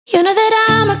You know that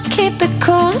I'ma keep it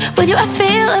cool. With you I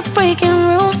feel like breaking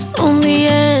rules. On the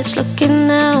edge, looking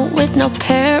out with no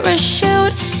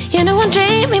parachute. You know I'm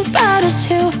dreaming about us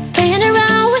two, playing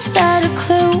around without a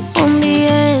clue. On the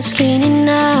edge, cleaning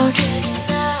out.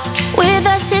 With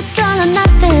us it's all or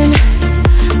nothing.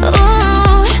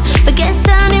 Ooh, but guess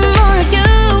I need more of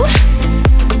you.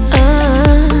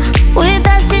 With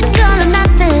us it's all or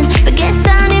nothing, but guess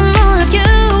I need more of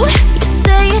you. You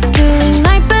say it during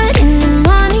night, but in the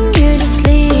morning you just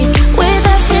leave. With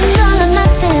us it's all or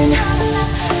nothing.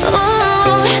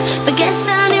 Ooh, but guess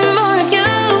I need more of you.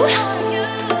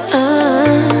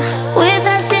 With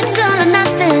us it's all or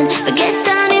nothing, but guess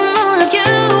I need more of you.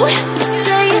 You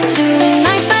say it during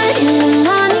night, but in the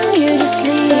morning you just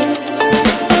leave.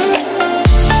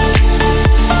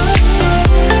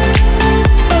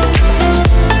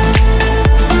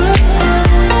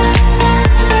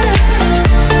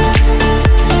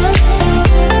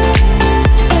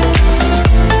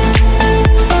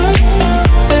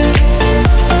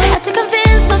 Had to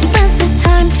convince my friends this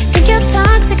time. Think you're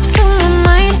toxic to my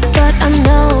mind, but I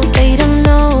know they don't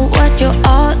know what you're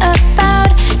all about.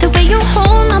 The way you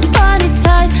hold my body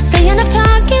tight, staying up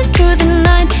talking through the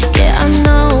night. Yeah, I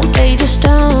know they just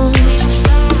don't.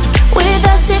 With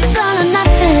us it's all or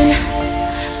nothing.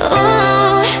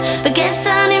 Ooh, but guess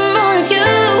I need more of you.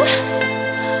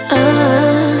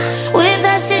 With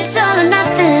us it's all or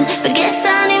nothing, but guess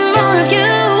I need more of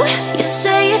you. You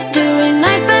say it during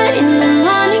night, but in the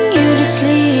morning you just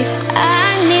leave.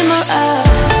 I need more of.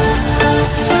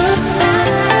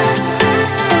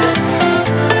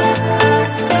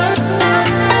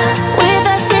 With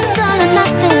us it's all or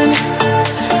nothing.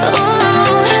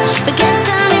 Ooh, but guess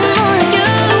I need more of you.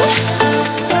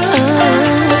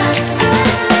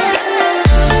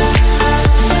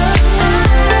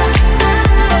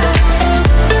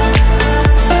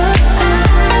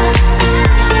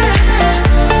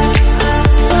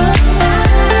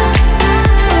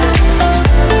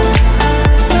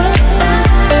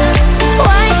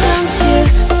 Why don't you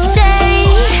stay?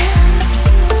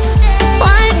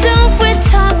 Why don't we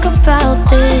talk about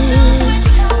this?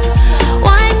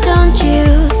 Why don't you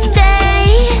stay?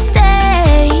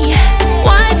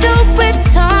 Why don't we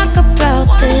talk about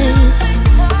this?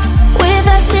 With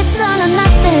us it's all or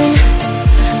nothing.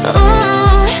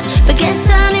 Ooh, but guess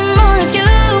I need more of you.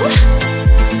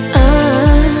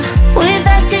 With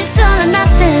us it's all or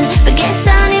nothing, but guess I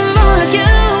need more of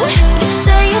you. You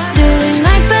say it during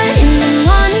night, but in the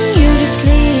morning you just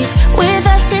leave. With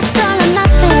us it's all or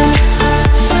nothing.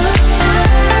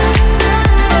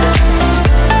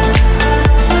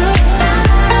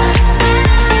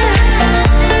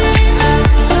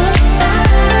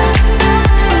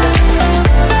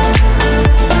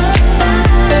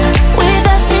 With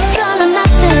us it's all or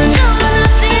nothing.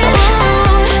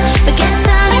 Ooh, but guess I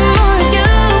need more of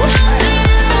you.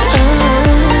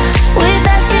 With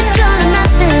us it's all or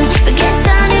nothing, but guess I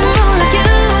need more of you.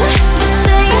 You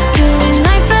say it during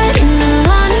night, but in the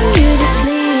morning you just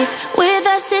leave. With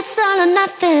us it's all or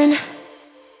nothing.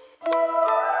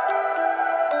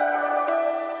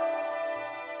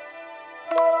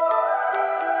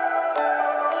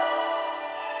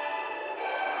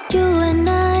 You and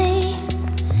I,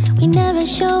 we never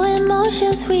show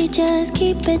emotions, we just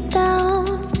keep it down,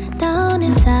 down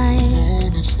inside.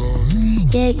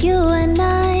 Yeah, you and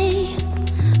I,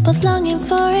 both longing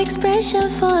for expression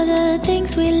for the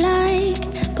things we like,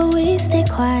 but we stay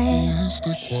quiet.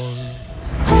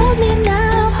 Hold me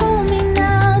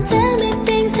now, tell me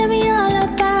things, tell me all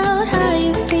about how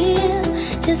you feel.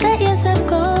 Just let yourself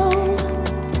go.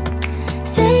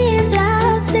 Say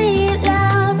it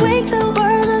loud, wake the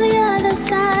world on the other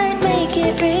side, make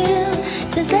it real.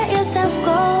 Just let yourself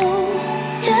go,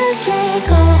 just let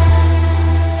go.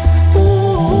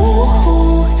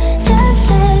 Ooh, just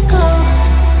let go.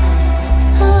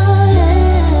 Oh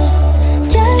yeah,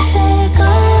 just let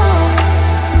go.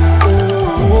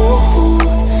 Ooh,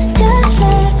 just let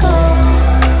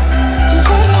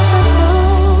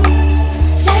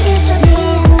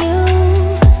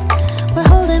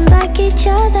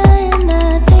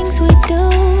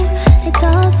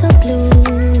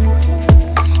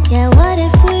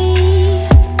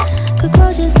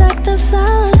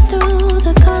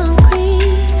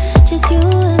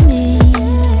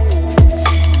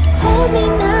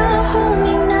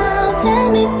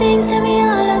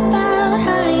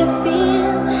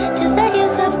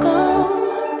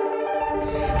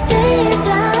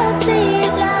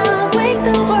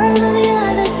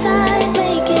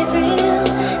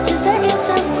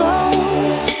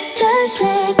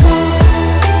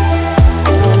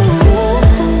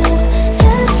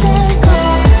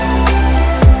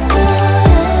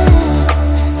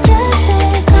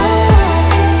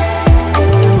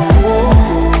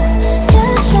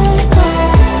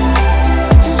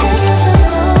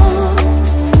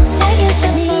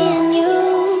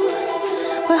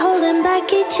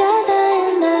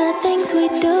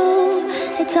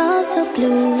it's all so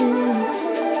blue.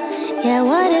 Yeah,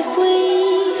 what if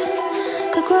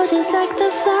we could grow just like the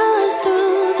flowers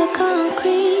through the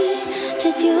concrete?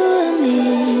 Just you and me.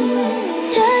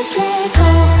 Just let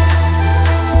go.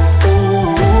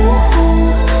 Ooh,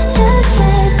 just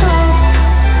let go.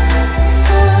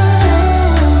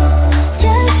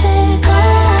 Just let go.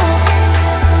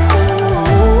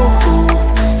 Ooh,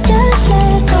 just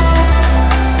let go.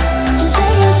 Just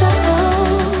let yourself go.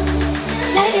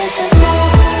 Let yourself go.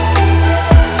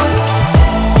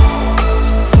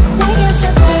 Let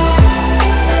yourself go.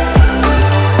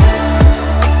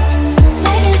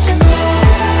 Let yourself go.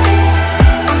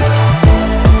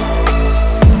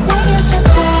 Let yourself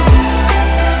go.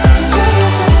 Just let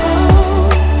yourself go.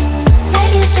 Let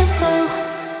yourself go.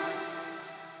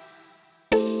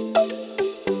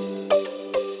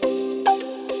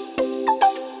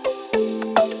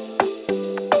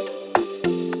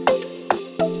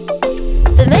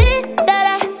 The minute that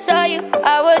I saw you,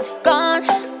 I was gone.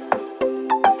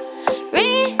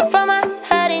 Ringing from my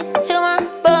head into my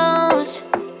bones.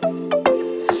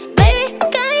 Baby,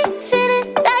 got me feeling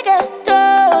like a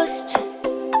toast.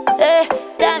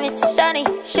 Damn, it's sunny,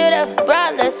 should've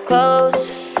brought less clothes.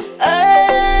 I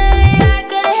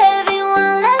gotta have you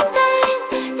one last time,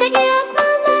 taking off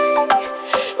my mind.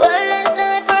 One last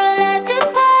night for a last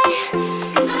goodbye.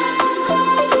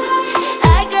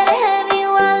 I gotta have you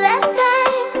one last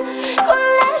time,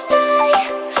 one last night,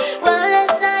 one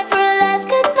last night for a last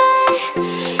goodbye.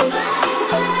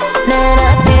 Man,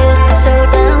 I feel so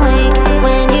damn weak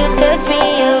when you text me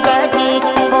you got needs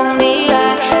only I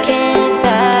can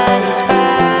satisfy.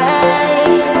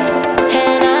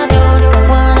 And I don't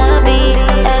wanna be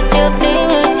at your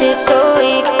fingertips so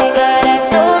weak, but I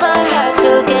sold my heart,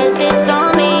 so guess it's on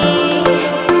me.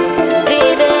 Be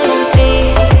there in 3.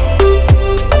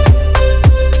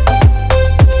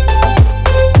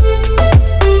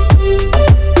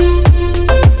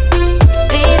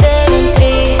 Be there in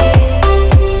 3.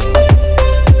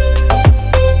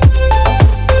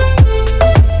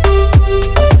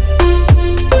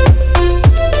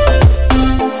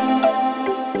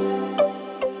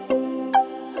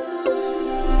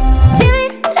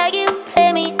 Feeling like you play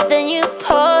me, then you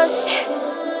pause.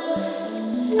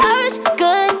 I was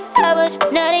good, I was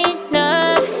not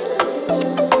enough.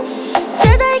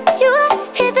 Just like you, I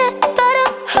hit the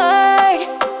bottom hard.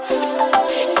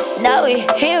 Now we're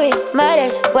here, we might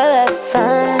as well have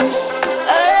fun.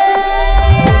 I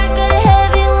gotta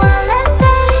have you one last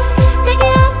time,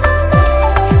 taking off my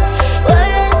mind. One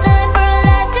last night for a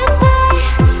last goodbye.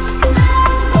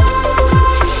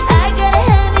 I gotta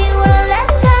have you one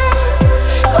last time,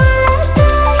 one last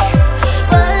night,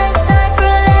 one last night for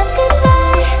a last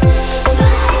goodbye.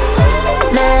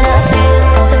 Man, I feel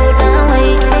so damn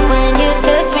weak when you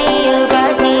text me you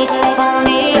got needs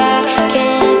only I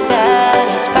can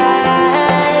satisfy.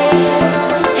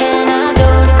 And I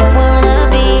don't wanna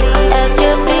be at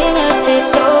your fingertips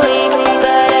so weak,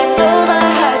 but I sold my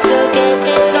heart, so guess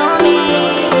it's on me.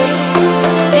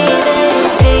 Be there in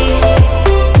 3.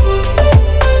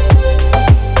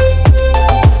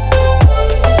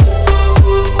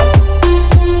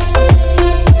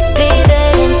 Be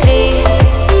there in 3.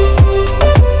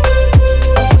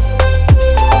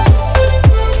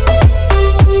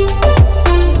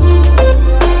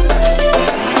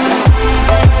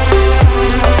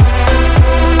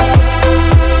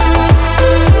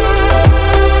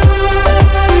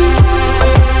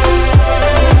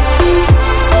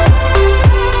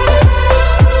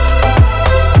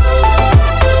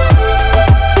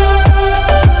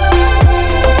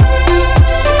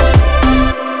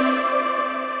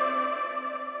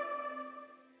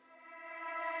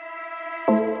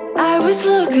 I was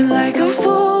looking like a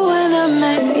fool when I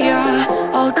met ya,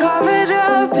 all covered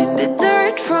up in the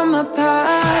dirt from my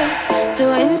past.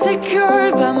 So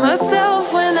insecure by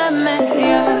myself when I met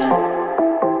ya.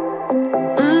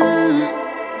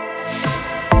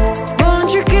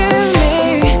 Won't you give me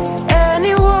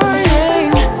any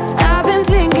warning? I've been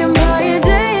thinking about you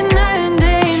day and night and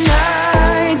day and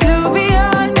night. To be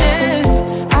honest,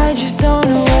 I just don't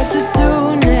know what to do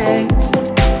next.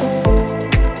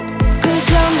 Cause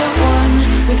I'm the one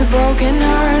with a broken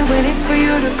heart, waiting for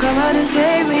you to come out and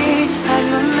save me.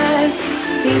 I'm a mess,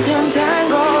 need to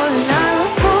untangle, and I'm a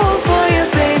fool for you,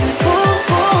 baby. Fool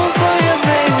for you,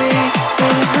 baby.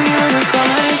 Waiting for you to come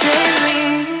out and save me.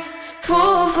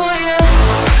 Fool for you.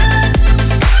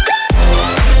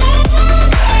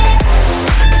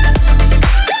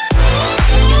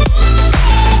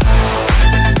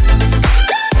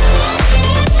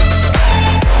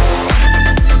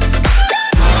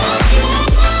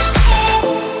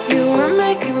 You were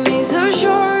making me so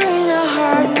sure in a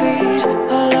heartbeat.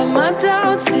 All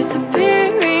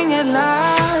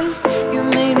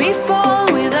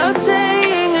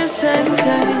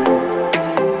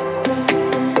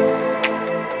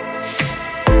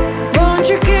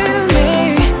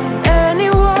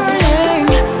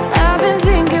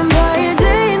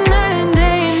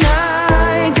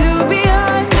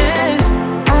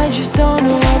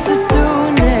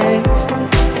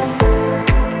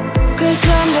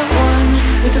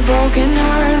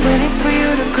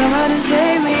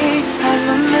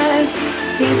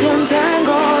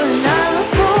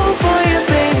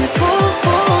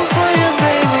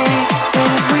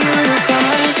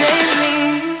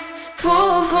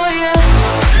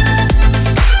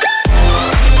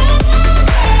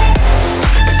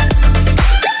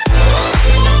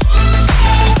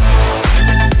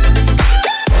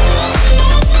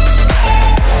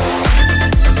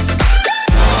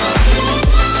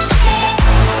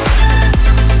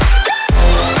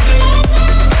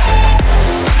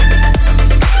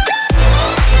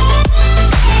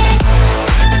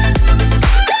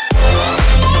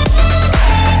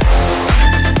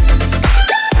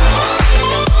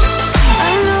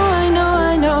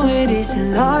is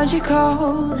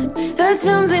illogical. That's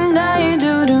something that you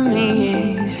do to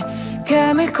me is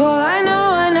chemical. I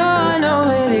know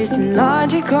it is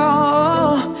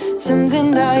illogical.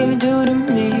 Something that you do to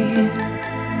me.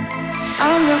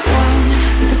 I'm the one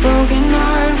with a broken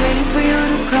heart, waiting for you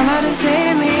to come out and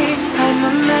save me. I'm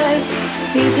a mess,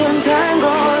 need to untangle,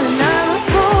 and I'm a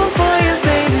fool for you,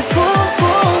 baby. Fool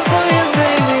for you,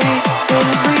 baby.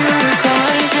 Waiting for you to come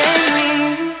out and save me.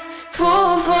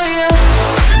 Fool for you.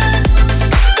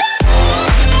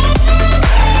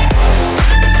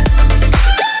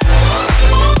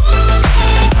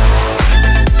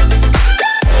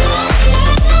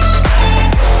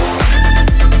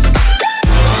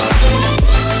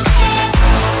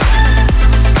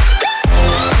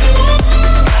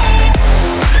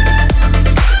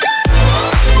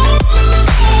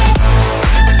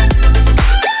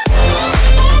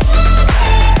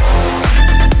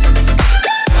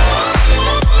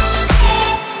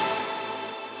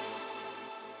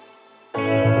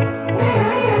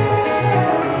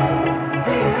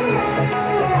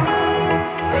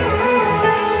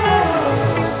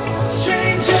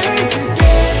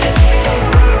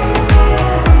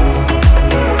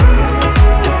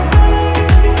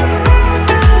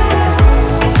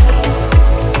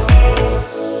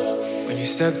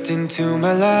 Stepped into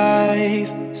my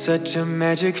life, such a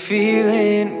magic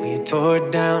feeling when you tore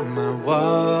down my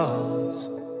walls.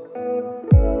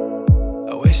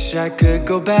 I wish I could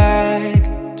go back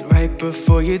to right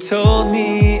before you told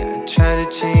me I'd try to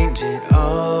change it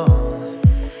all.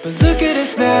 But look at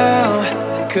us now,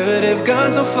 could have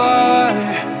gone so far.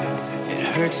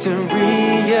 It hurts to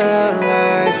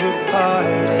realize we're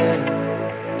parted.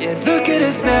 Yeah, look at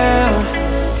us now,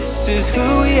 this is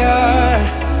who we are.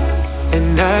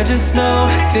 And I just know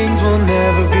things will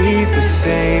never be the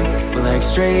same. We're like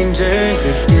strangers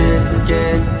again.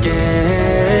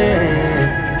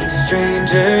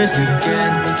 Strangers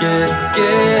again.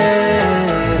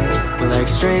 We're like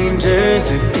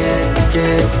strangers again.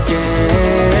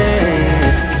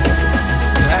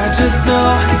 I just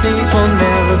know things will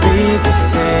never be the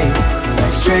same. We're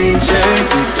like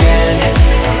strangers again.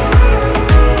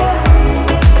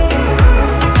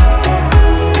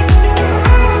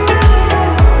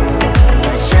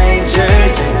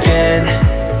 Again,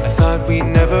 I thought we'd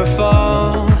never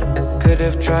fall. Could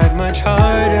have tried much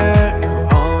harder. Now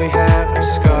all we have are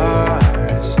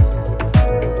scars.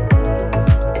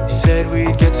 You said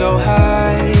we'd get so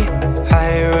high,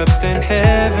 higher up than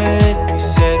heaven. You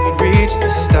said we'd reach the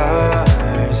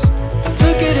stars. But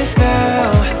look at us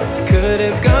now, could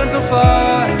have gone so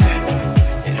far.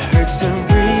 It hurts to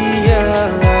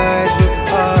realize we're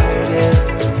parted.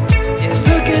 Yeah,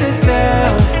 look at us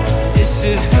now, this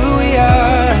is who we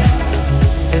are.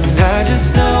 And I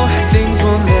just know things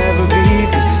will never be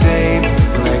the same.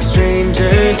 We're like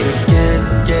strangers again.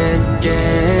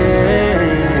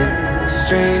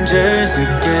 Strangers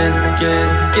again.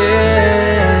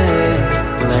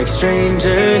 We're like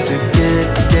strangers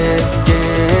again.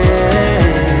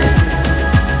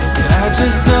 I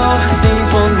just know things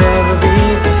will never be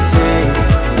the same.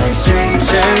 We're like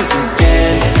strangers again.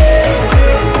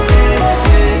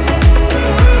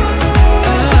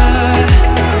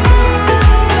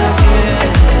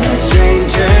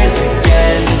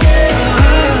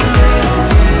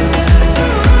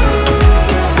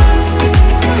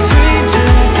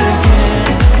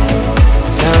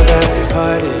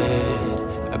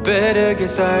 Better get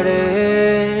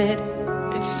started.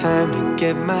 It's time to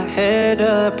get my head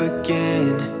up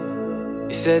again.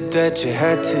 You said that you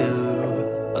had to.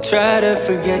 I'll try to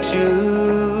forget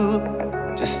you.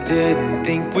 Just didn't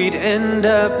think we'd end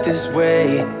up this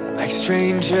way, like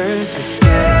strangers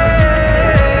again.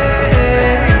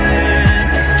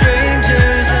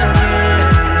 Strangers again.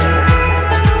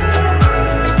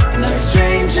 Like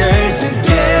strangers again.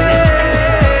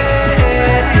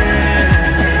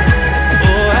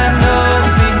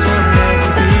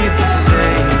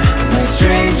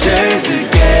 Strangers again.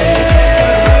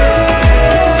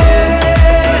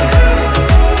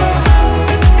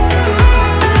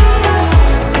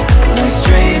 Like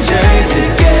strangers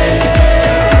again.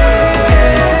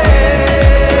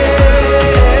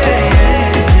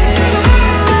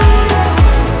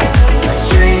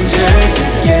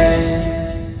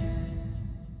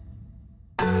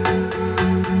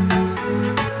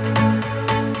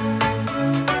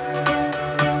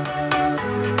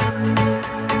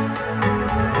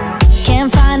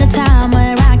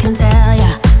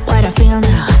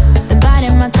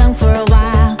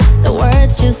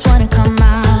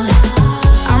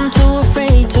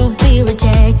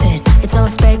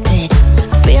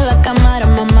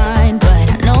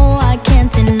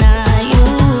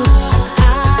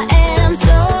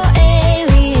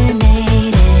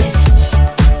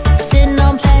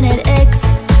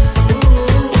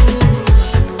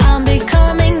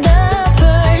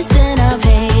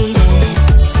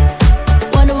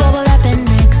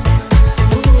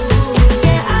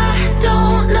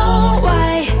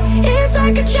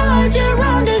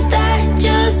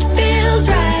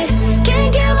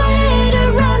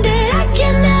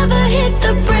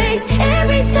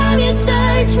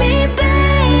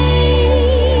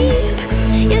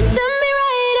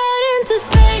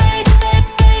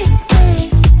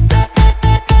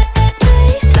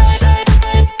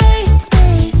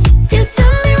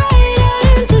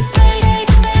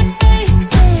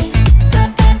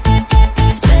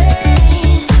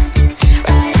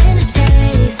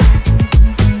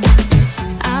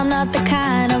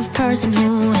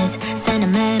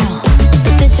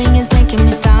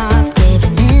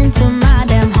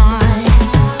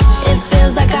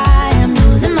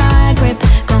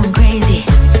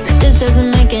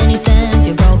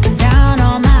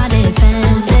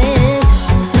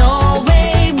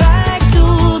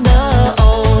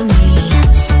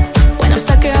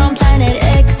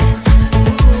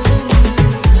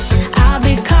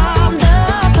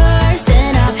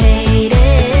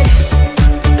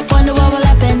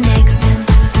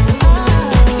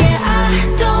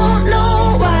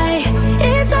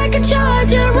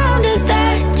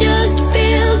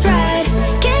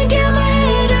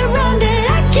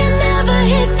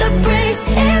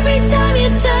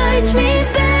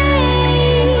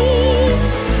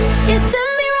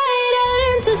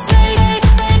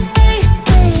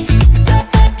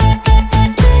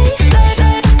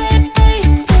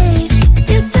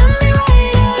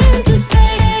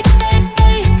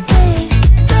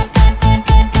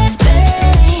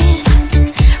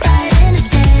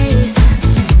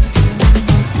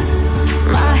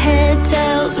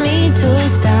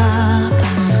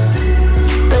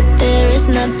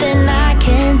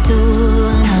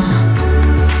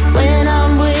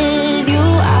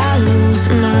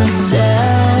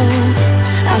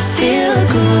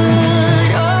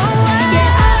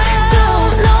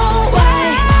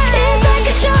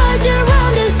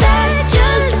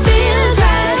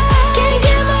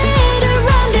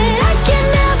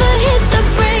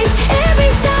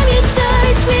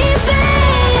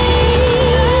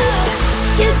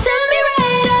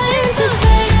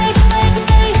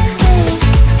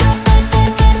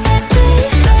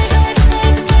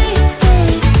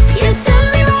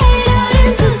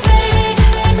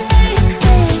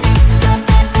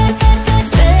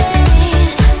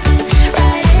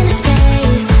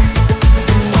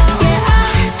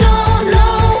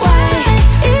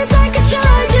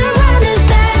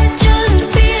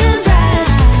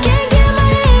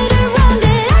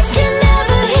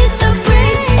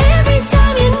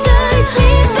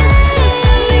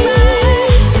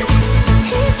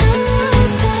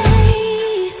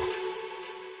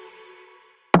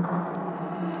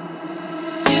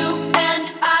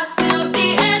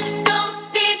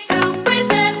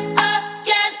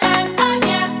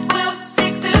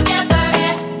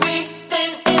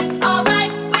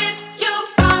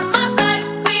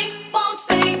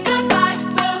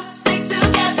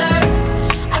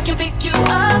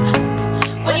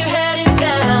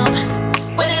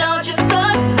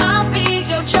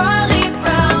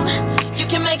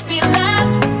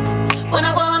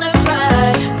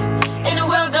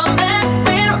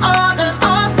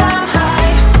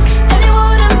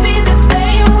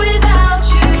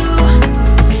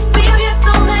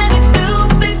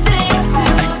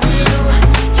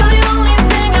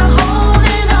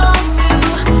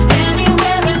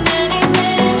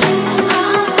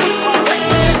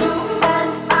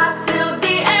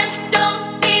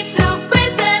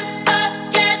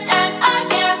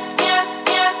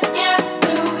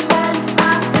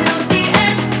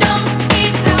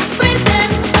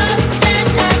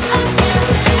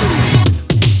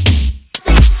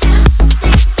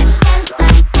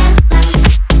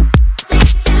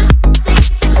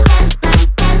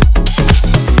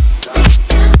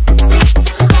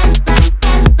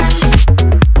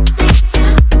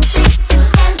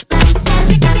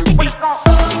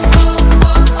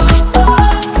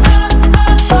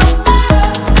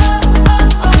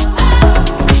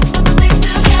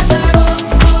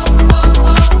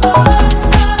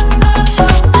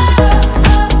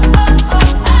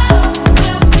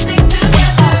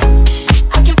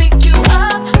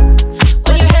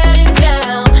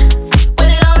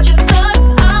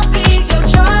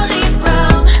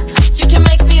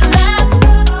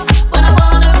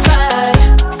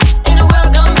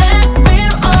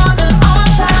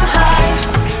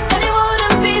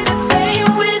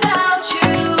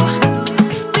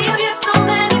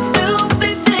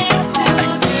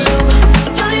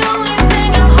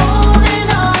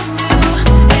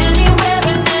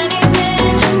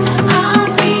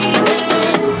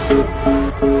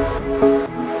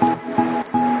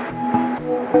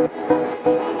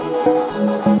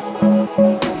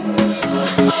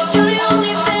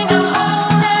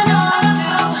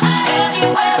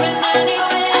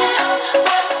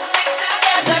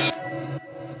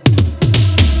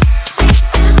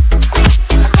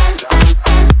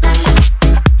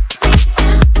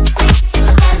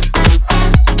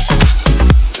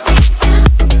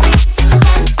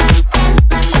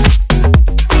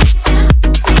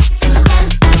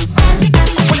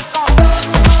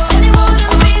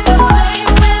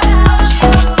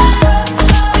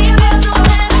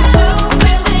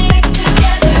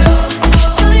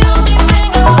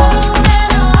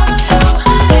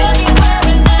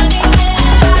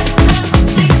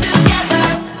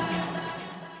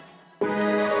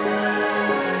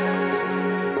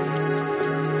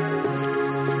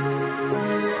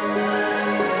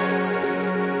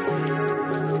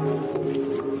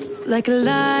 Like a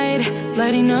light,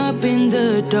 lighting up in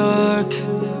the dark.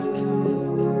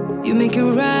 You make it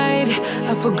right,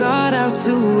 I forgot how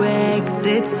to act.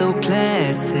 It's so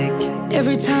classic.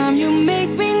 Every time you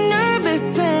make me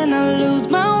nervous and I lose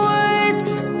my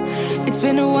words. It's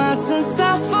been a while since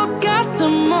I forgot the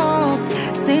most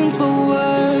simple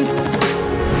words.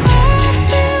 I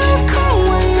feel calm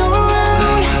when you're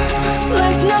around,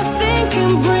 like nothing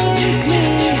can break me.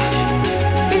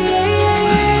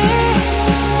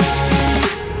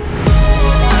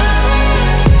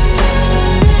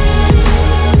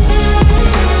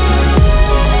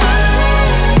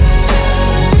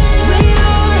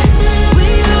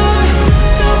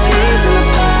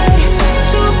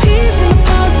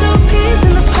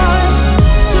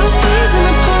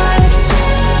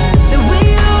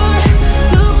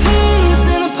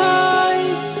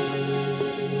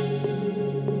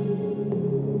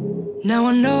 Now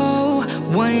I know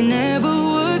why it never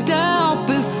worked out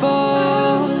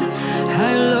before.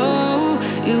 High low,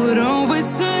 it would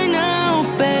always turn out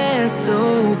bad,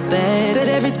 so bad. But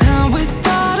every time we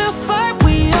start a fight,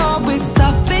 we always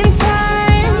stop in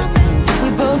time. We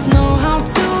both know how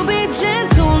to be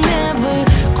gentle, never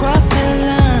cross the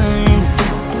line.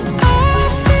 I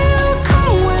feel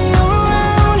calm when you're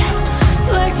around,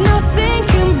 like nothing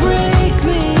can break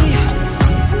me.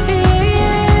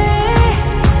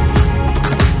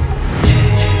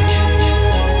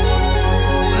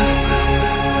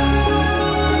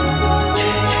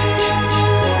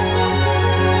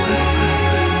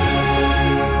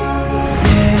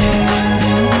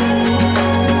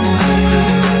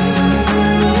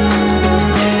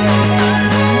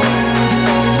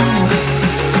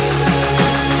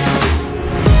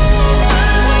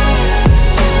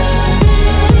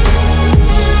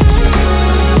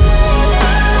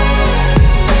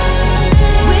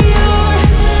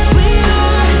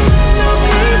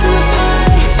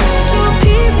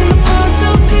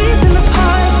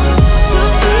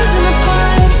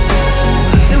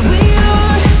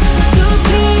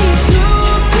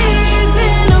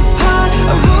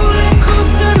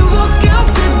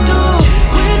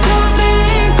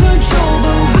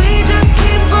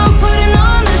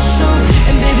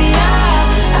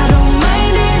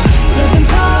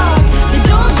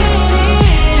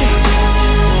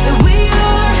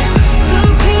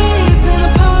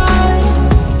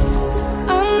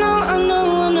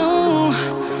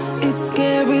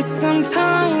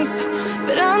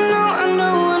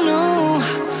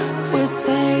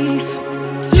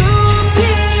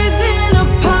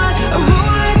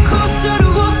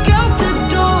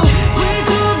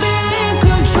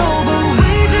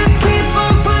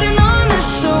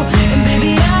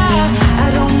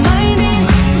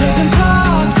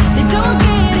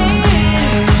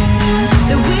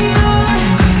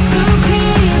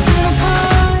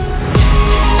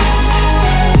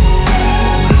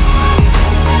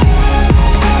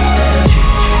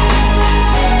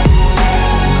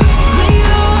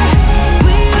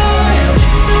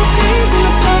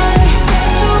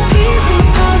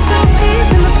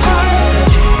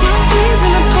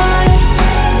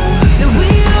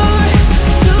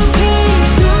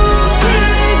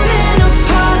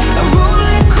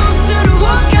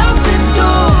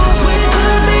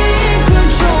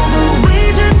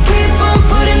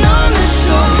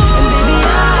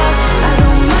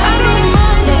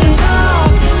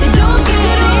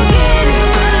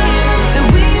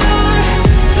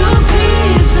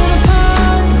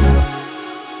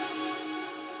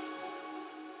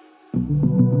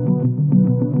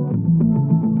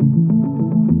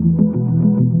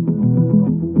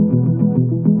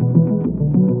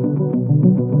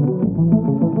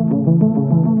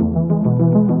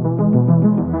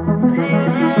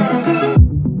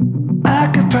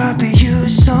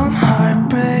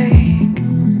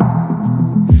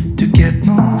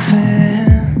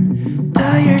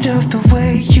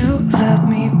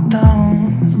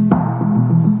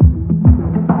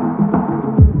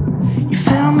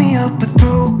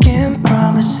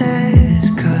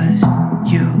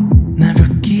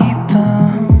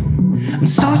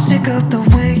 Sick of the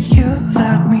way you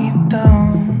let me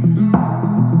down.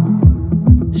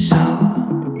 So,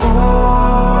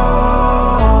 all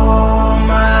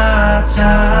my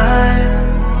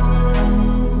time,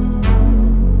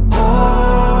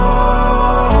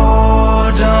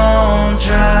 oh, don't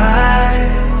try.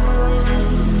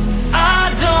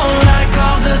 I don't like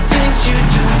all the things you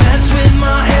do, mess with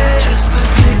my head. Just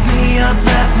pick me up,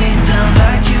 let me down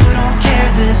like you don't care.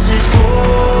 This is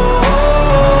for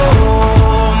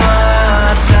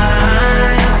my time.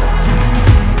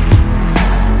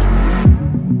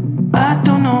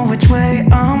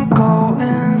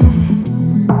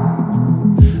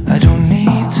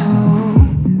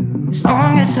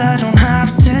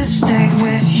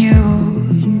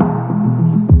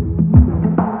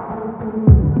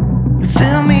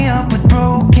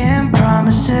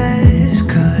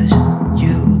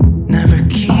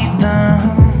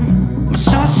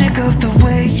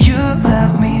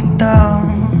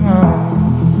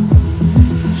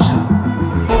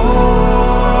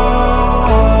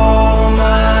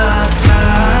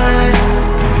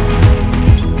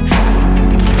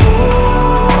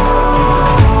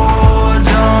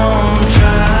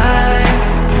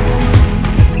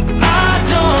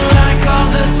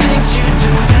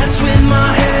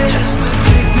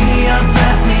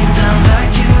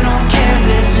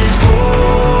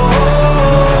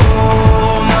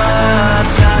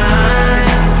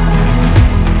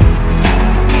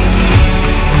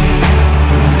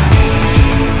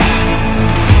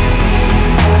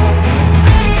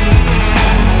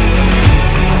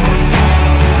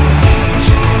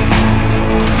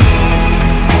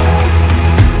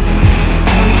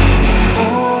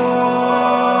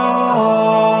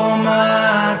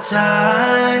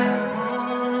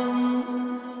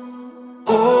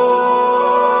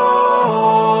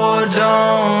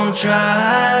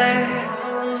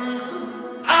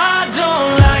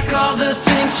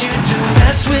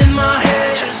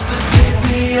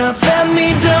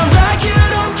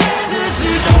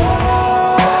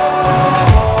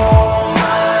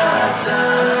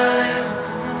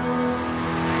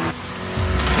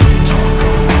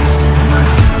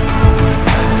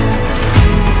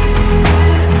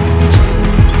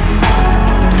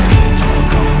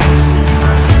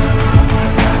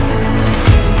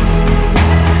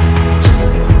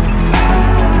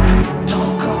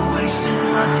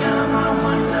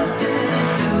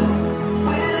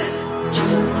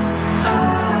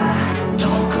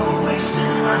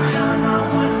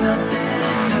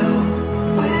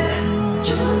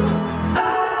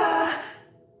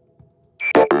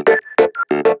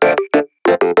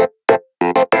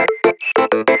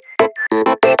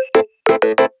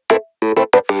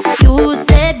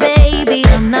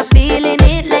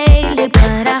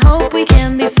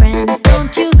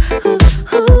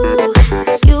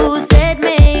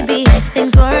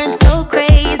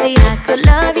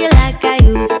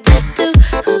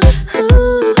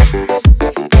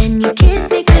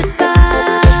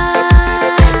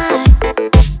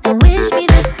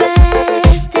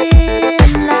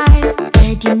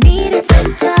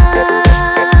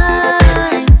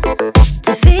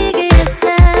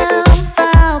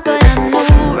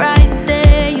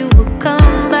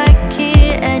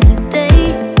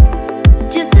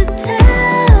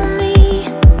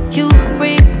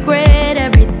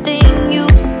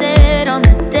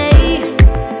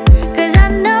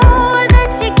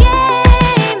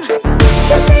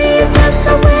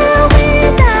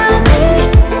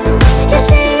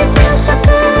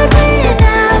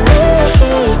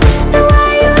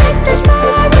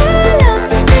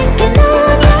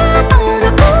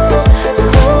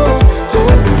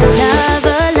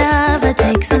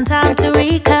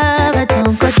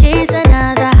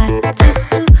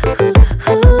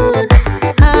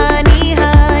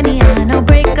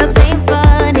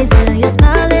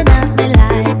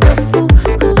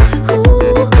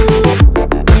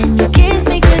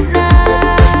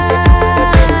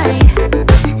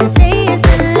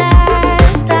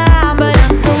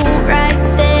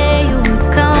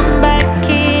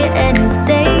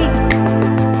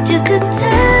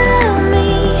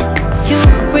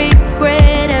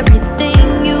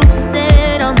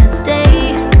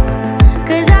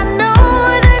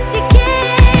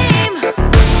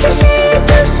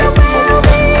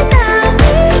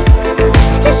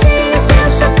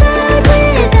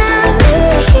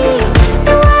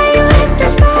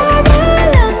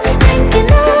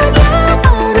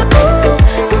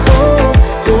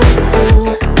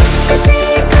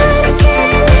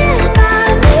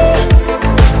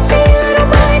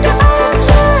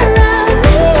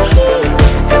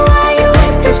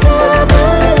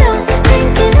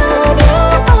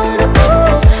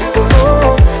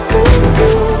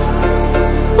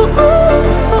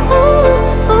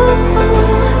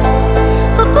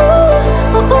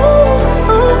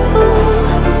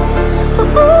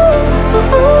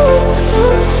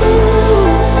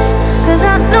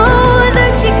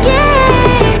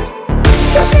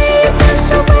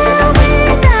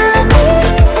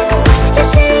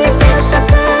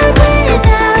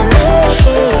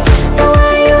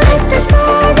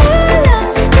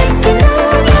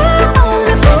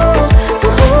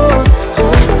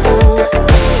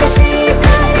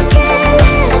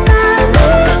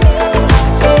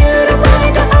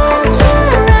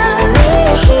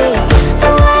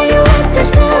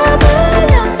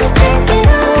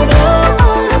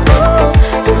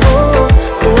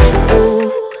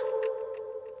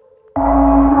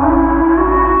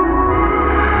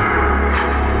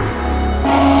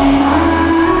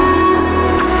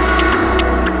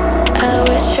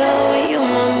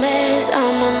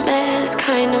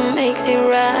 what makes it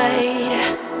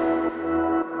right.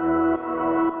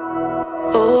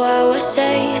 Oh, I would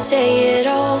say it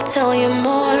all, tell you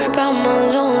more about my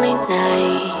lonely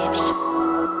nights.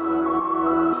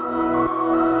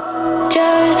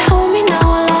 Just hold me now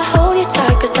while I hold you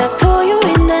tight, 'cause I pull you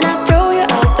in, then I throw you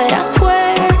out. But I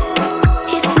swear,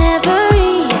 it's never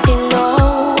easy, no.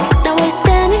 Now we're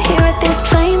standing here at this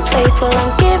plain place while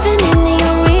I'm giving in and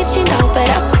you're reaching out. But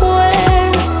I swear,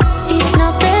 it's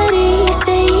not that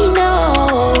easy, no.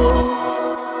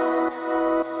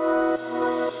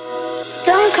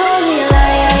 Don't call me a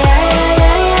liar,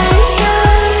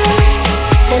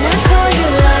 then I call you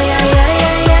a liar,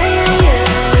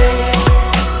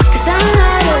 'cause I'm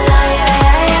not a liar.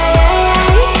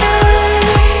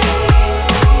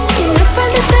 You know from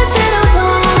the start that I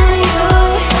want you,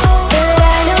 but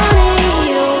I don't need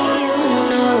you,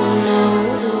 no, no.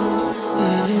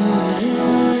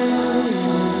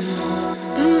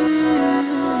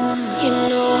 You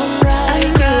know I'm right,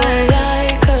 you're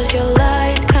right, 'cause your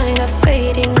light's kinda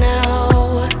fading now.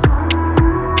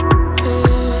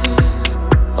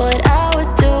 What I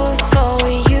would do for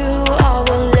you, I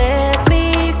won't let me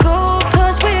go,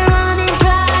 'cause we're running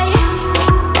dry.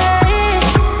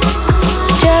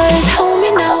 Just hold me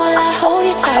now while I hold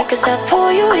you tight, 'cause I pull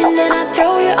you in, then I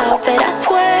throw you out. But I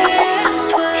swear,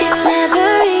 it's never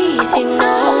easy,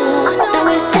 no. Now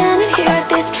we're standing here at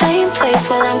this plain place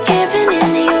while I'm giving in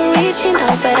and you're reaching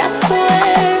out. But I swear,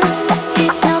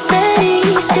 it's not that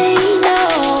easy, no.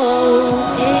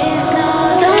 It's not.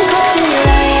 Don't call me a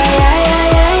liar,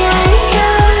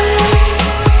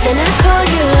 then I call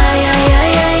you a liar,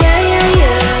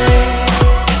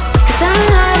 'cause I'm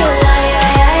not a liar.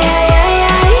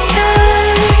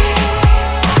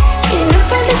 You know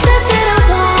from the start that I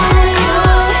want you,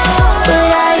 but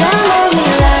I don't call me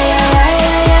a liar,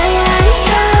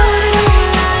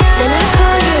 then I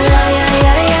call you a liar,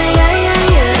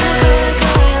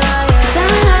 'cause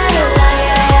I'm not a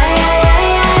liar.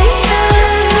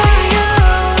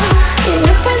 You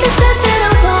know from the start that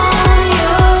I want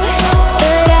you,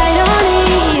 but I don't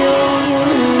need you,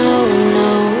 no,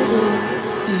 no.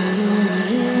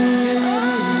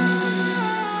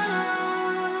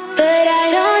 But I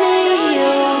don't need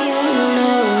you,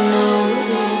 no, no.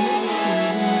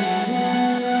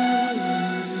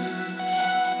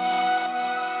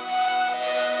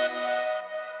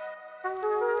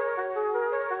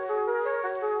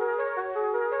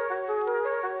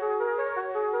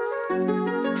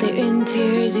 There in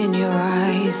tears in your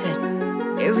eyes at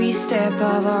every step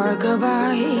of our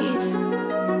goodbyes.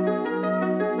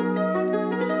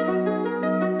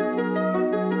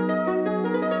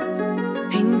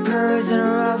 Pink pearls and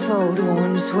a ruffled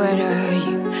worn sweater,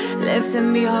 you left them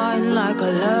behind like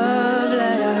a love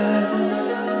letter.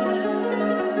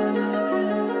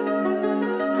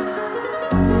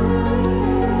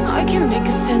 I can make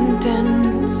a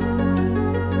sentence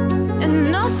and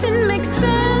nothing makes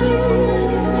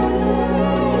sense.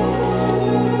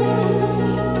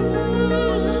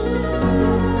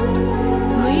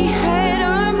 We had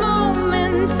our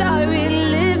moments, I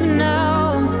relive now,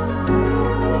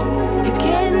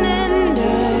 again and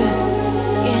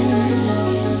again.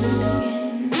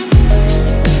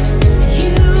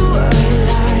 You were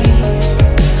like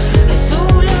a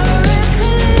solar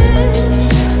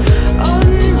eclipse on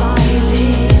my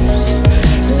lips,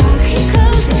 like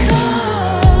hiccups,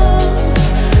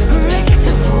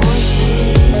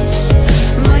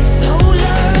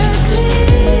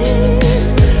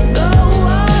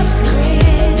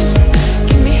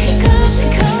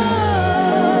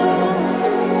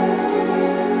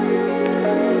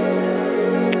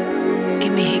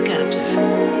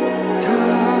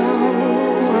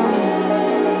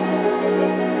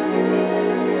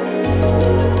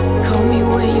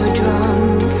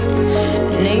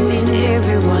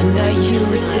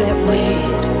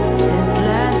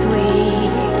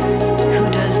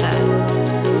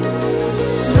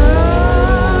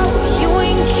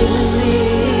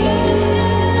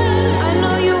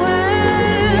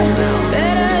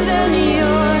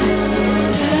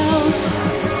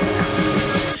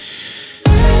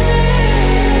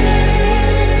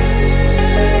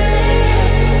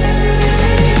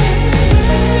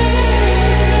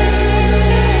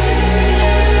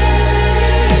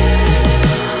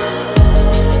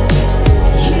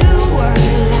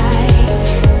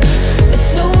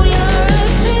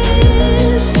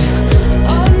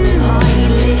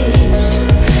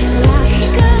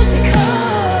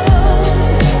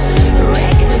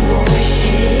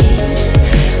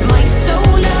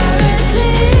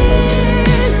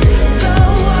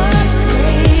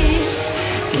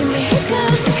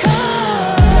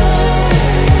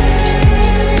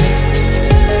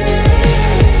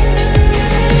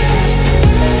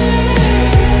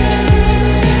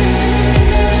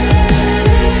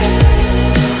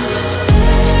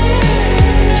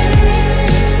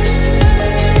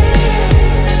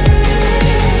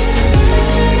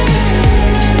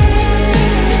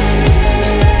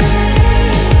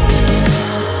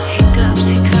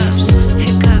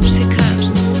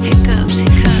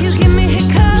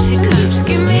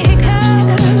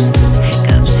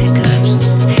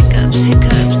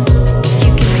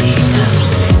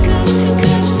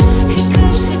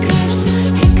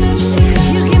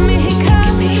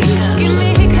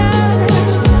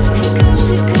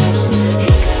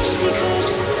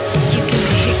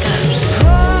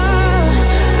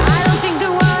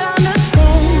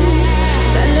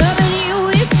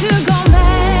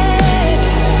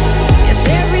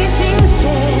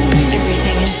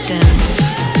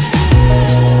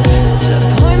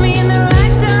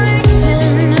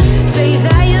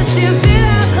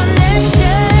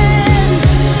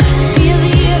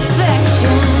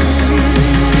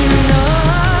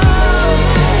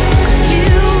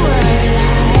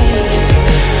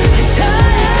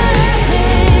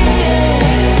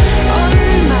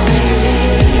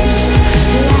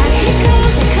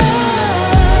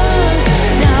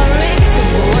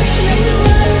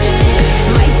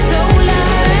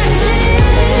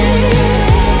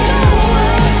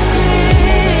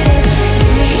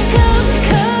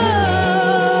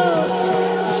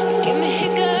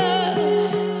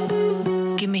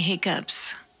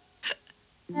 Hiccups.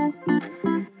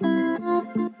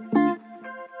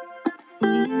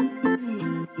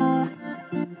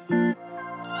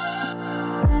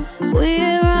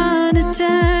 We're on a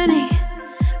journey,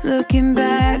 looking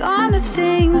back on the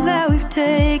things that we've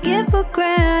taken for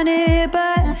granted,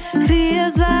 but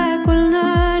feels like we're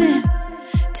learning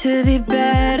to be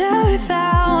better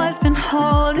without what's been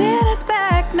holding us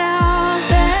back now.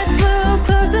 Let's move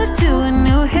closer to a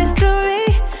new history,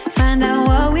 find out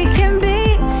what we can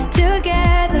be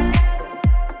together.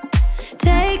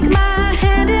 Take my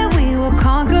hand and we will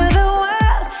conquer the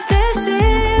world. This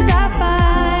is our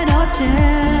final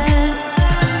chance.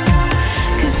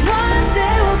 'Cause one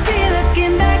day we'll be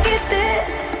looking back at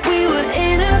this. We were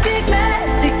in a big mess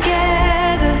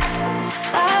together.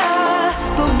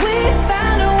 But we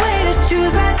found a way to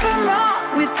choose right from wrong.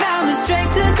 We found the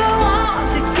strength to go on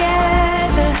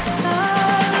together.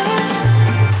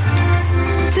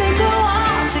 To go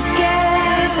on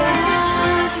together.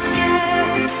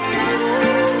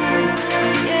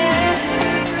 Yeah.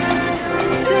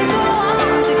 To go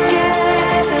on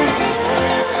together.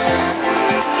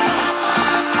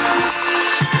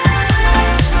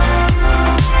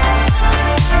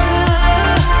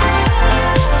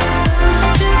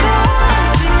 To go on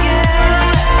together.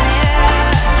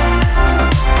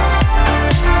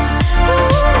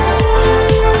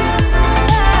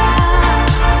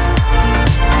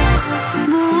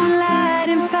 Moonlight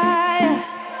and fire,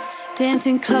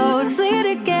 dancing closely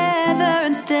together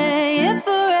and staying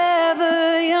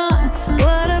forever young.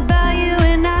 What about you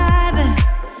and I then?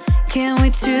 Can we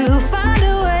two find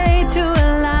a way to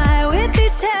align with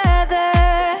each other?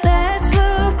 Let's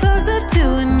move closer to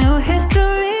a new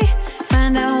history,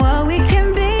 find out what we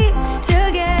can be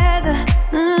together.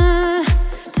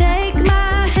 Take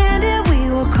my hand and we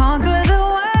will conquer the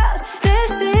world.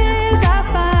 This is our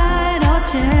final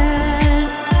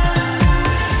chance.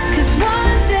 'Cause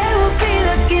one day we'll be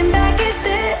looking back at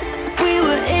this. We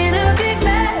were in a big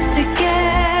mess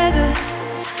together.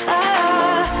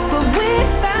 But we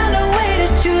found a way to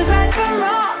choose right from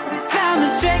wrong. We found the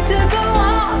strength to go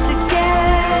on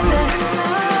together.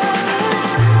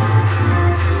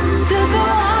 To go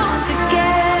on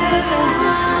together.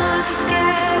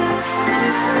 Yeah.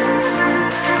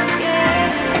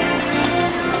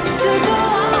 To go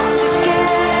on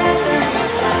together.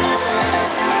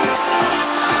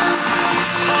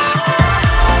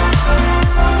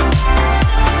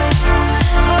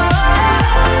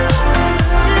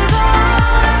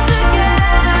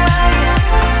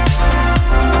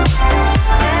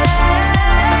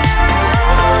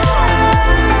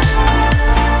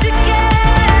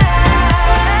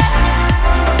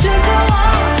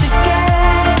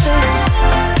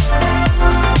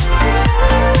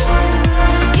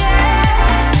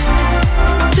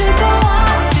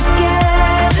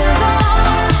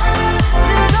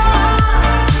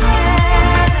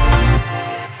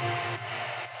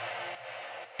 To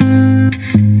go on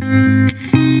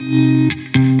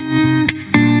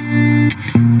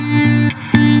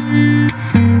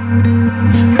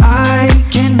I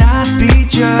cannot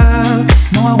beat you.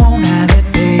 No, I won't have it,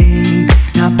 babe.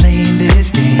 Not playing this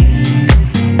game.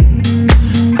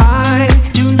 I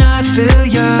do not feel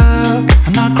you.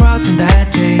 I'm not crossing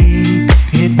that tape.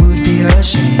 It would be a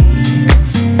shame.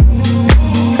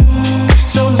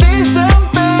 So listen,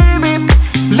 baby,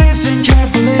 listen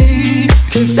carefully,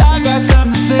 'cause I got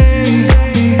something to say.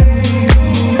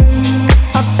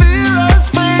 I feel us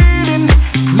fading.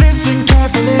 Listen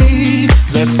carefully.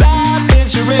 Let's stop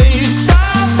this charade.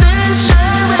 Stop this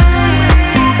charade.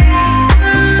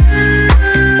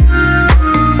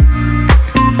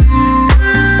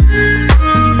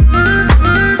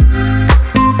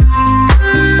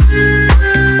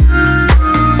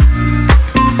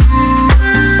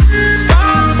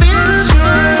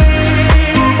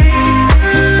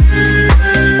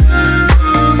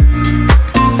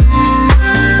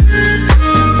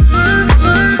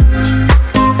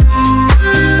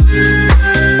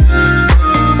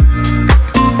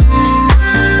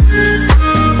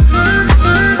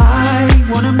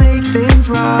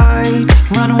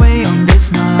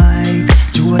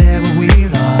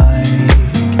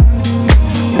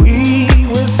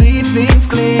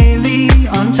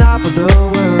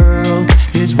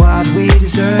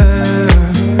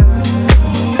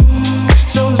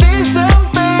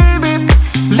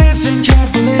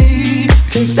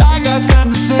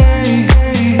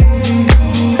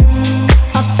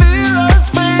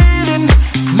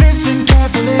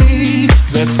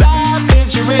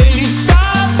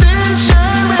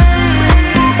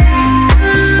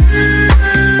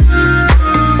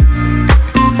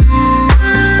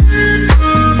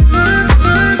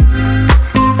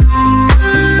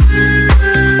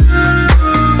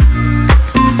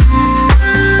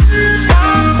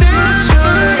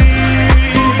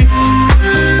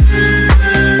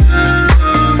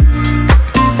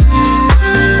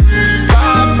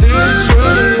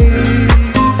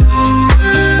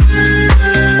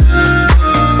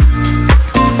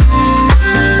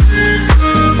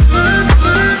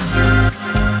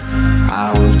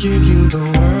 give you the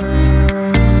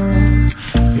world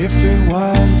if it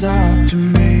was up to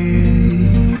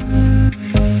me.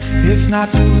 It's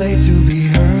not too late to be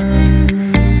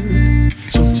heard,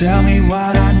 so tell me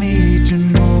what I need to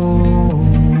know.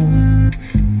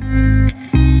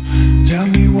 Tell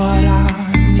me what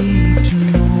I need to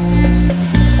know.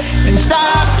 And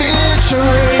stop this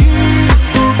charade.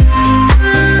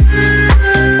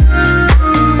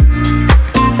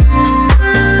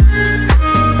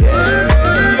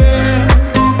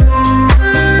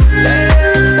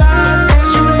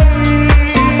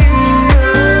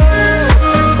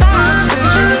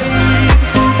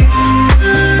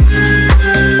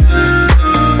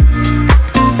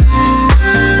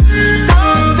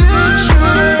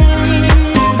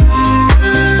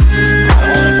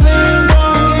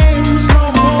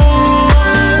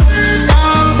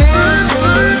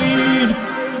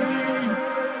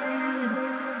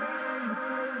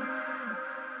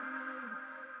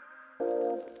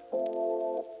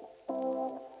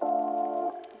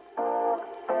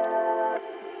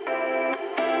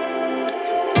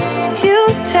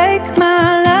 Take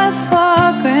my love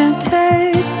for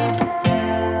granted.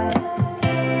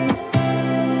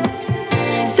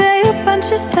 Say a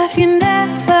bunch of stuff you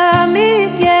never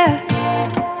mean, yeah.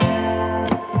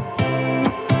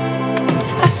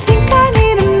 I think I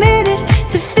need a minute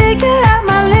to figure out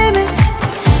my limits.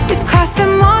 You cross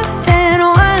them more than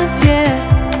once, yeah.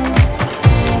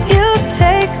 You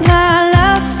take my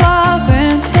love for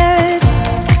granted.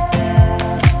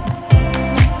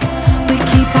 We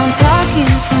keep on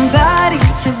talking from body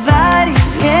to body,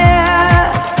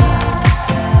 yeah.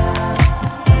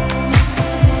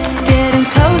 Getting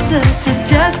closer to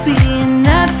just being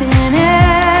nothing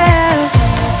else.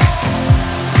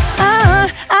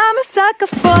 I'm a sucker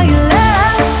for your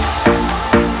love,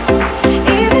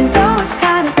 even though it's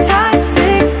kind of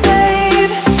toxic,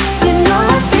 babe. You know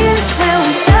I feel it when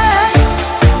we touch,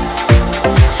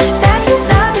 that your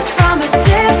love is from a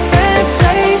different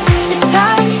place. It's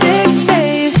toxic,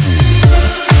 babe.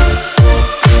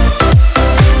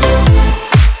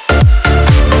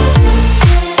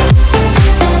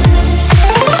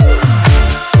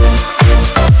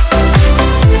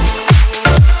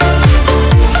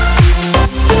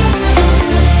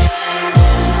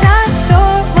 Not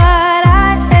sure what I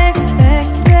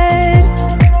expected.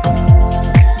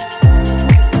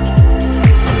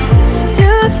 To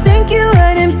think you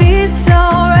wouldn't be so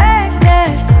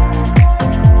reckless.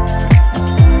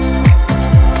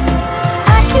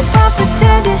 I keep on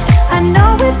pretending I know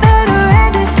we better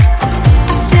end it.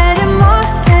 I said it more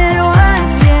than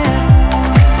once, yeah.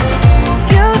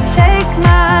 You take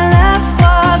my love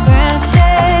for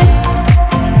granted.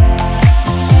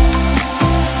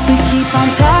 We keep on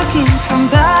talking from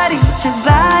body to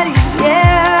body,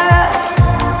 yeah.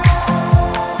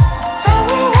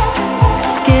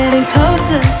 Getting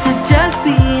closer to just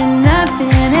being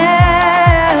nothing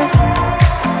else.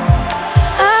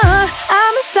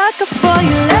 I'm a sucker for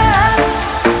your love,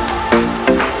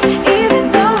 even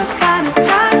though it's kind of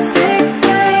toxic,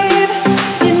 babe.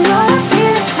 You know I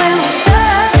feel it when we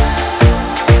touch,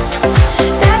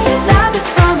 that your love is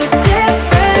from a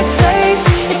different place.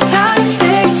 It's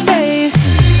toxic, babe.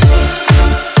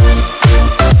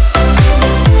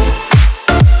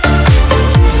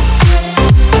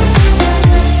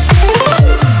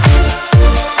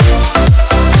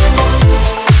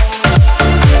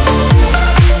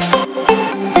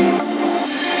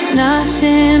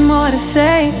 Nothing more to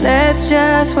say, let's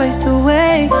just waste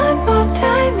away. One more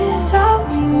time is all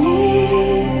we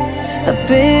need. A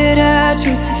bitter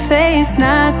truth to face,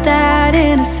 not that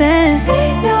innocent.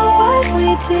 We know what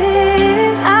we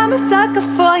did. I'm a sucker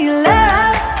for your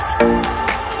love,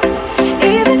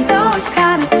 even though it's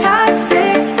kind of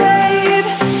toxic, babe.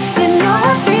 You know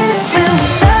I feel it when we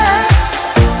touch,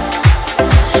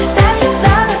 that your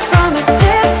love is from a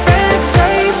different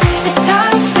place. It's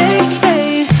toxic,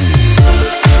 babe.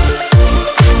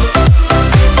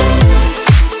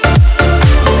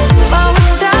 Oh,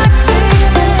 it's toxic,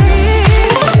 babe.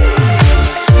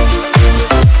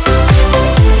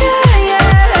 Yeah,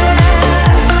 yeah.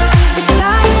 It's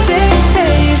toxic,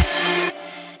 babe.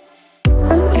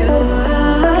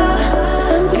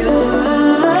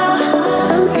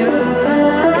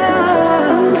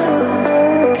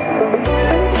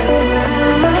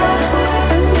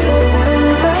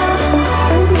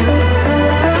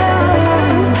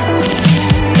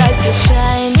 Lights are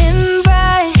shining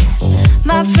bright.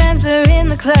 My friends are in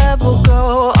the club, we'll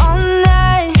go all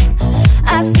night.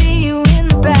 I see you in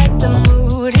the back, the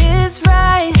mood is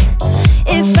right.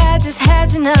 If I just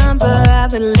had your number, I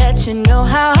would let you know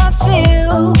how I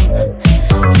feel.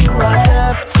 You walk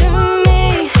up to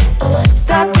me,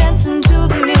 start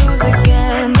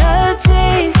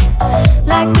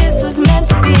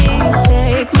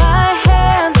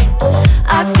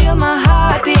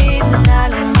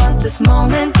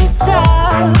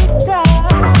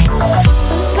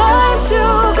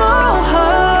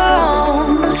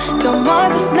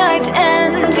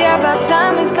Yeah, about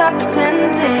time we stop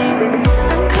pretending.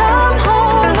 Come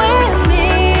home with me.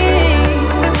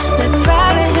 Let's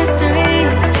write a history.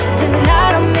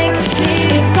 Tonight I'll make you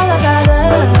see. It's all about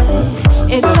us.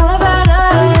 It's all about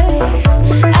us.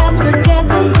 As we're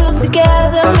dancing close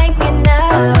together, making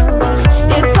out.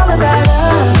 It's all about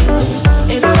us.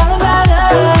 It's all about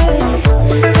us.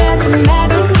 There's some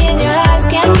magic in your eyes,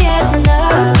 can't get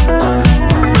enough.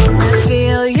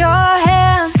 Feel your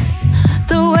hands,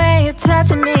 the way you're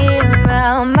touching me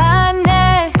around my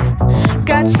neck.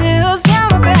 Got chills down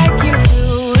my back, you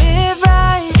do it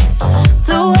right.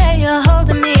 The way you're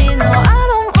holding me, no, I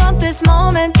don't want this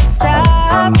moment to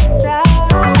stop.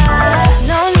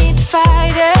 No need to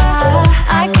fight it,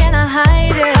 I cannot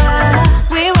hide it.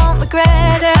 We won't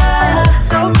regret it,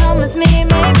 so come with me,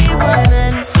 maybe we're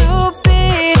meant to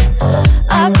be.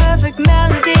 A perfect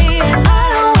melody, and I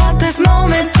don't want this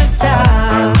moment to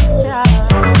stop.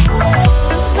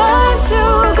 Time to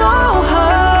go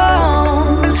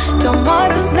home. Don't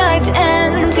want this night to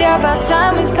end. Yeah, about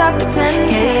time we stop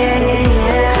pretending.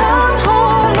 Come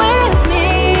home with me.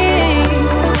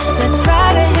 Let's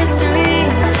write a history.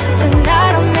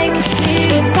 Tonight I'll make you see.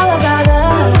 It's all about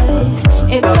us.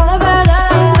 It's all about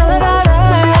us. It's all about us.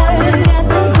 As we're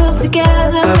dancing close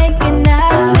together, making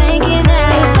out, making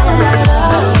out. It's all about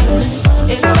us.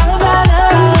 It's all about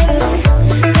us.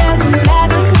 There's some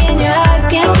magic in your eyes,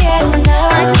 can't get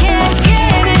enough. I can't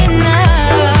get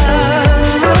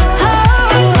enough.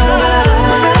 Oh, it's all about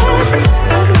us.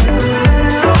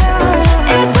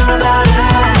 It's all about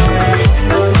us.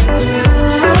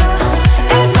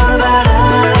 It's all about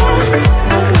us.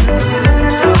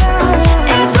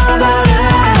 It's all about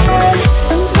us.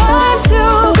 Time to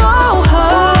go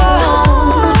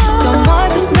home. Don't want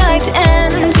this night to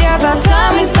end. Yeah, about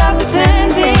time we stop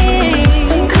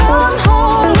pretending. Come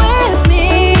home with me.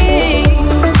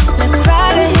 Let's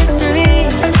write a history.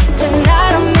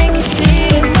 Tonight I'll make you see.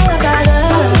 It's all about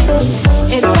us.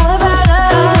 It's all about us.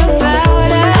 As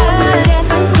we're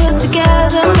dancing close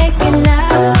together, making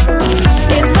out.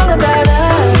 It's all about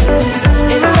us.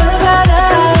 It's all about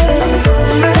us.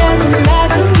 There's a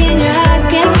magic in your eyes,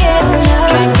 can't get enough.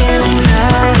 Can't get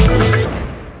enough.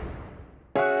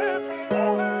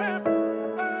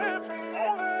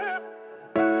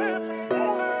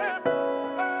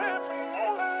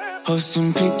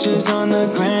 Posting pictures on the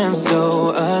gram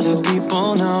so other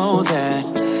people know that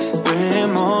we're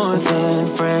more than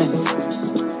friends.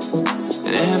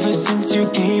 And ever since you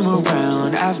came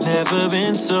around, I've never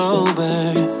been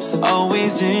sober,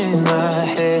 always in my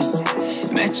head.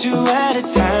 Met you at a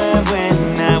time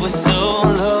when I was so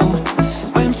low.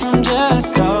 Went from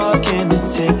just talking to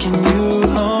taking you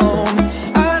home.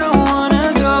 I don't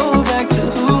wanna go back to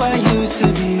who I used to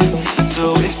be.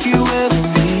 So if you ever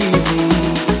leave me,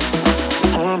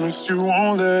 promise you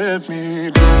won't let me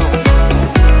down.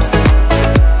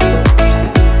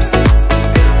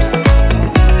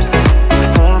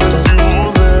 Promise you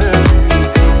won't let me.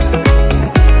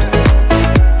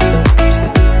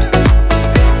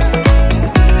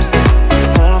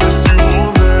 Promise you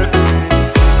won't let me. Promise you won't let me.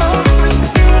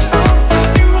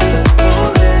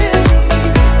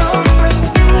 Promise you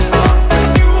won't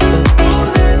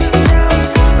let me down.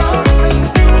 Promise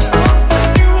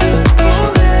you won't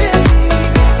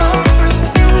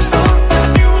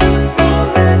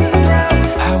let me.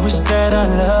 I wish that our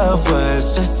love was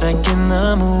just like in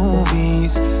the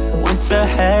movies, with a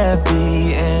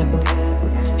happy end.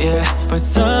 Yeah, but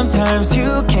sometimes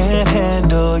you can't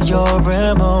handle your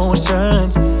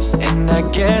emotions, and I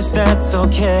guess that's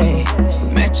okay.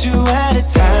 Met you at a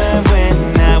time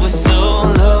when I was so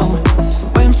low.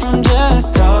 Went from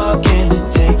just talking to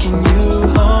taking you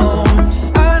home.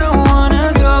 I don't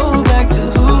wanna go back to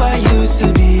who I used to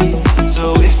be.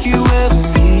 So if you ever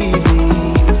leave me,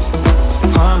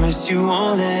 promise you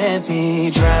won't let me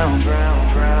drown.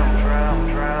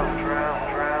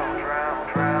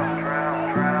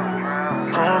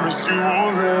 Promise you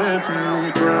won't let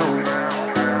me drown.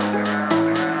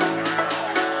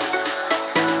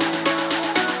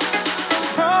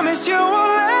 Promise you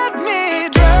won't let me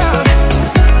drown.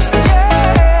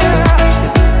 Yeah.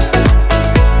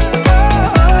 Oh,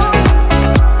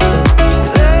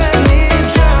 let me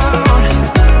drown.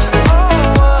 Oh,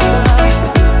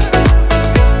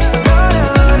 no,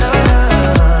 no, no.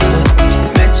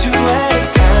 Met you at a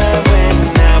time when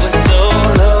I was so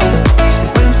low.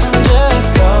 Went from just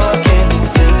talking to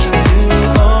taking you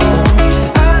home.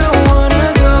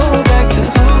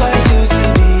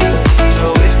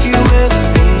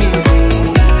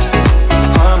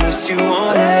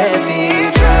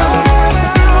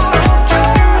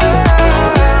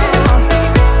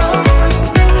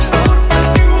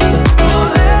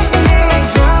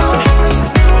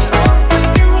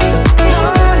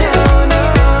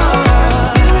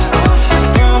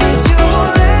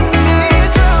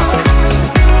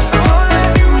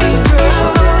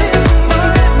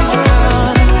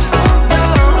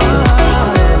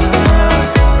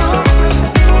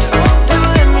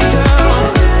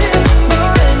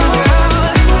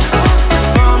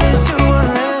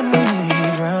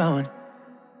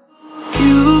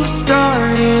 You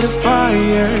started a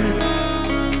fire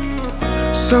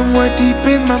somewhere deep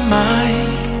in my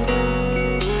mind.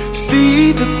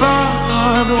 See the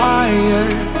barbed wire,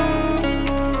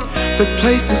 the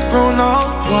place is grown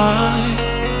all wide.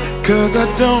 'Cause I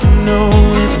don't know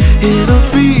if it'll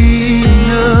be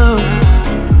enough,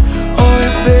 or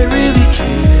if they really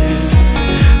care.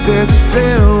 There's a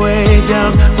stairway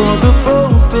down for the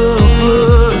both of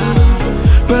us,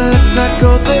 but let's not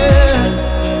go there.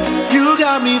 You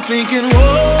got me thinking,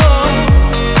 whoa,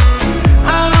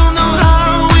 I don't know how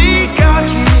we got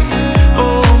here.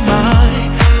 Oh my,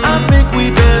 I think we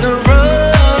better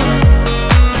run.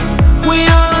 We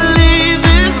ought to leave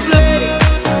this place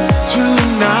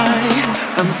tonight,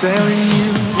 I'm telling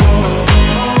you.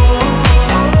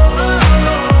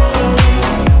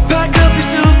 Pack up your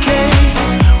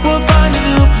suitcase, we'll find a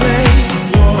new place.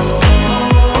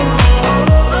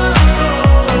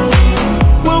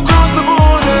 We'll cross the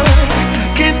border,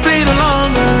 can't stay no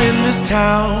longer in this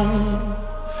town.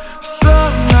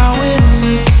 Somehow in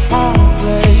this small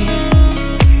place,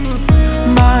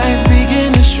 minds begin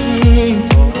to shrink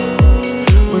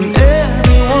when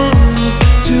everyone is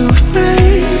too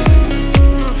fake.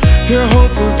 Your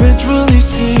hope eventually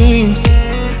sinks,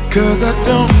 'cause I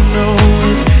don't know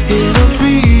if it'll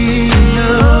be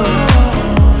enough,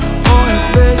 or if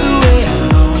there's a way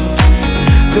out.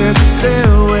 There's a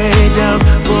stairway down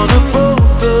for the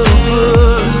both of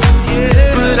us,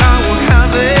 but I won't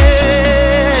have it.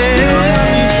 You got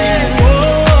me thinking,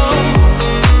 whoa,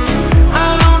 I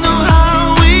don't know how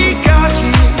we got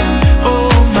here.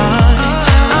 Oh my,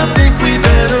 I think we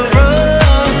better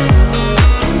run.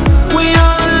 We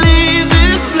ought to leave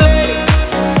this place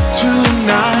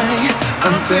tonight,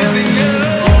 I'm telling you.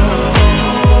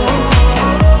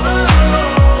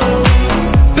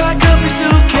 Pack up your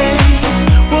suitcase,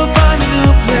 we'll find a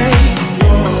new place.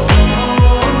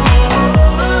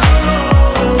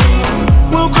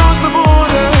 We'll cross the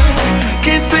border,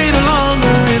 can't stay no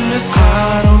longer in this town.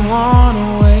 I don't wanna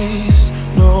waste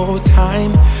no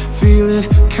time, feel it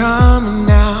coming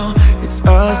now, it's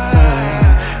a sign.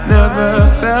 Never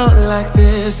felt like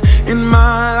this in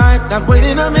my life, not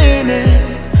waiting a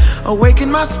minute, awaken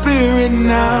my spirit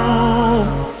now.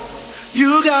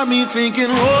 You got me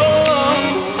thinking,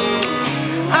 whoa,